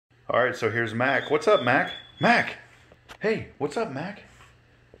All right, so here's Mac. What's up, Mac? Mac! Hey, what's up, Mac?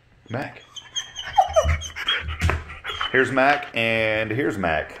 Mac. Here's Mac, and here's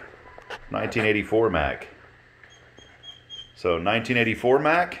Mac. 1984 Mac. So 1984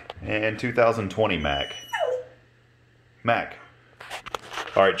 Mac and 2020 Mac. Mac.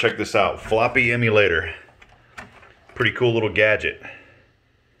 All right, check this out. Floppy emulator. Pretty cool little gadget.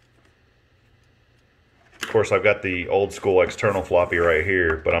 Of course, I've got the old school external floppy right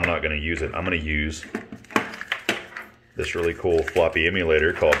here, but I'm not going to use it. I'm going to use this really cool floppy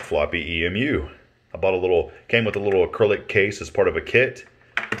emulator called Floppy Emu. I bought a little, came with a little acrylic case as part of a kit.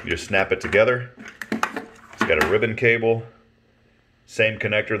 You just snap it together. It's got a ribbon cable. Same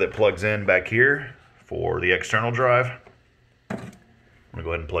connector that plugs in back here for the external drive. I'm gonna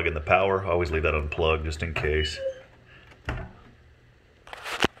go ahead and plug in the power. I always leave that unplugged just in case.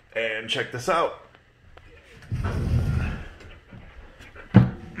 And check this out.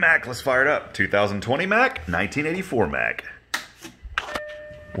 Mac, let's fire it up. 2020 Mac, 1984 Mac.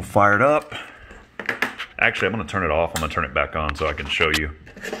 We'll fire it up. Actually, I'm gonna turn it off. I'm gonna turn it back on so I can show you.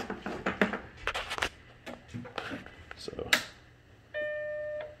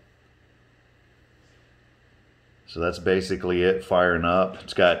 So that's basically it, firing up.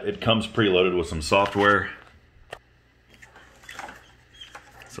 It comes preloaded with some software.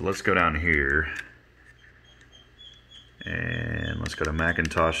 So let's go down here. And let's go to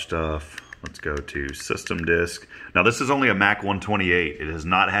Macintosh stuff. Let's go to system disk. Now this is only a Mac 128. It has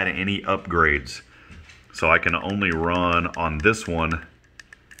not had any upgrades. So I can only run on this one.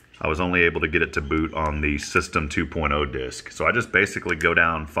 I was only able to get it to boot on the System 2.0 disk. So I just basically go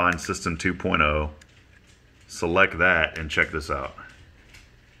down, find System 2.0, select that, and check this out.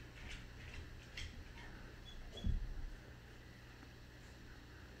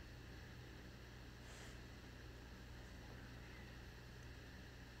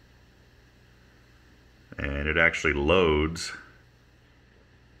 And it actually loads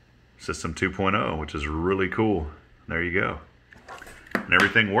System 2.0, which is really cool. There you go. And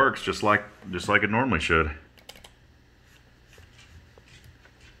everything works just like it normally should.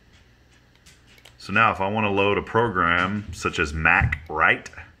 So now if I want to load a program such as Mac Write,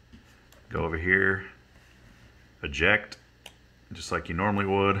 go over here, eject, just like you normally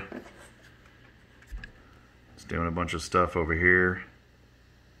would. It's doing a bunch of stuff over here.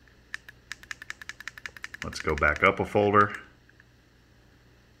 Let's go back up a folder.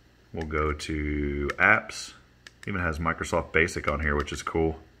 We'll go to apps. Even has Microsoft Basic on here, which is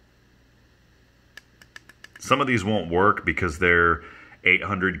cool. Some of these won't work because they're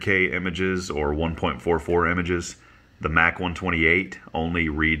 800K images or 1.44 images. The Mac 128 only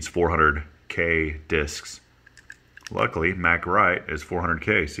reads 400K disks. Luckily, Mac Write is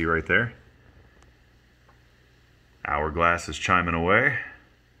 400K. See right there? Hourglass is chiming away.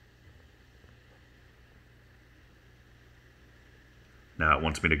 Now it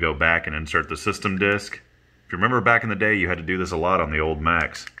wants me to go back and insert the system disk. If you remember back in the day, you had to do this a lot on the old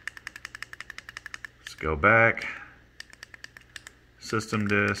Macs. Let's go back. System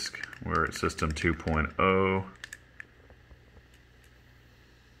disk, we're at System 2.0.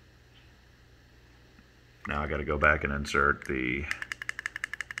 Now I got to go back and insert the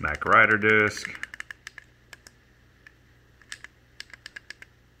Mac Writer disk.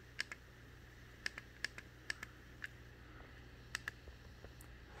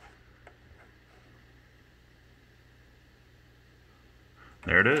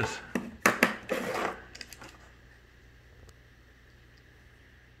 There it is.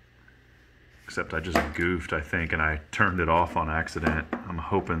 Except I just goofed, I think, and I turned it off on accident. I'm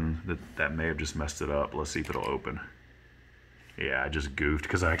hoping that may have just messed it up. Let's see if it'll open. Yeah, I just goofed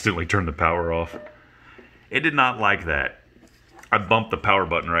because I accidentally turned the power off. It did not like that. I bumped the power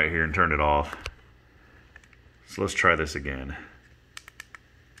button right here and turned it off. So let's try this again.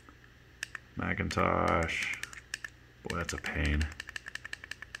 Macintosh. Boy, that's a pain.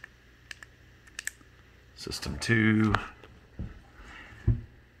 System 2.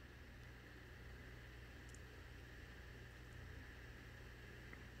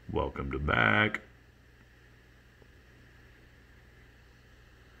 Welcome to Mac.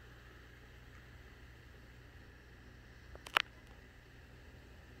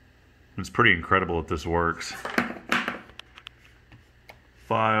 It's pretty incredible that this works.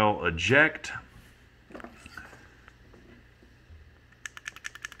 File, eject.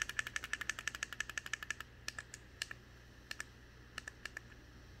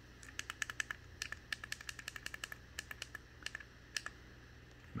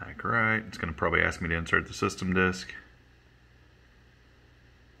 Mac Write. It's going to probably ask me to insert the system disk.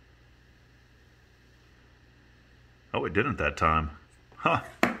 Oh, it didn't that time. Huh.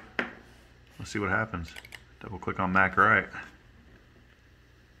 Let's see what happens. Double click on Mac Write.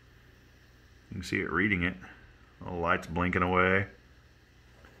 You can see it reading it. All the lights blinking away.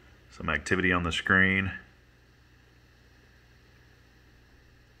 Some activity on the screen.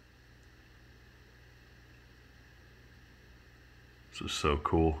 This is so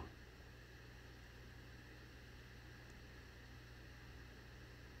cool.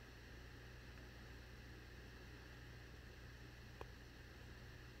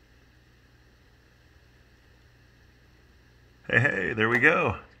 Hey, there we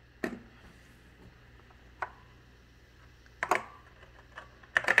go.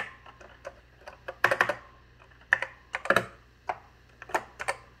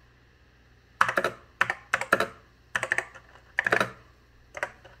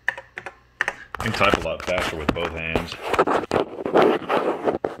 I can type a lot faster with both hands.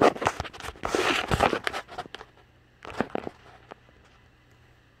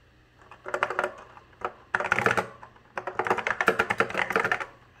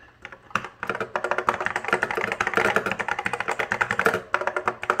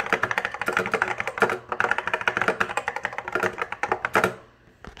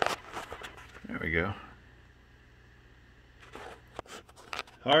 There we go.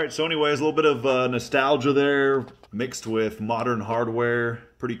 All right, so anyways, a little bit of nostalgia there mixed with modern hardware.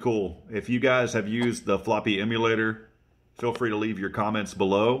 Pretty cool. If you guys have used the Floppy emulator, feel free to leave your comments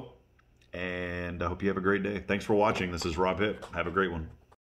below. And I hope you have a great day. Thanks for watching. This is Rob Hipp. Have a great one.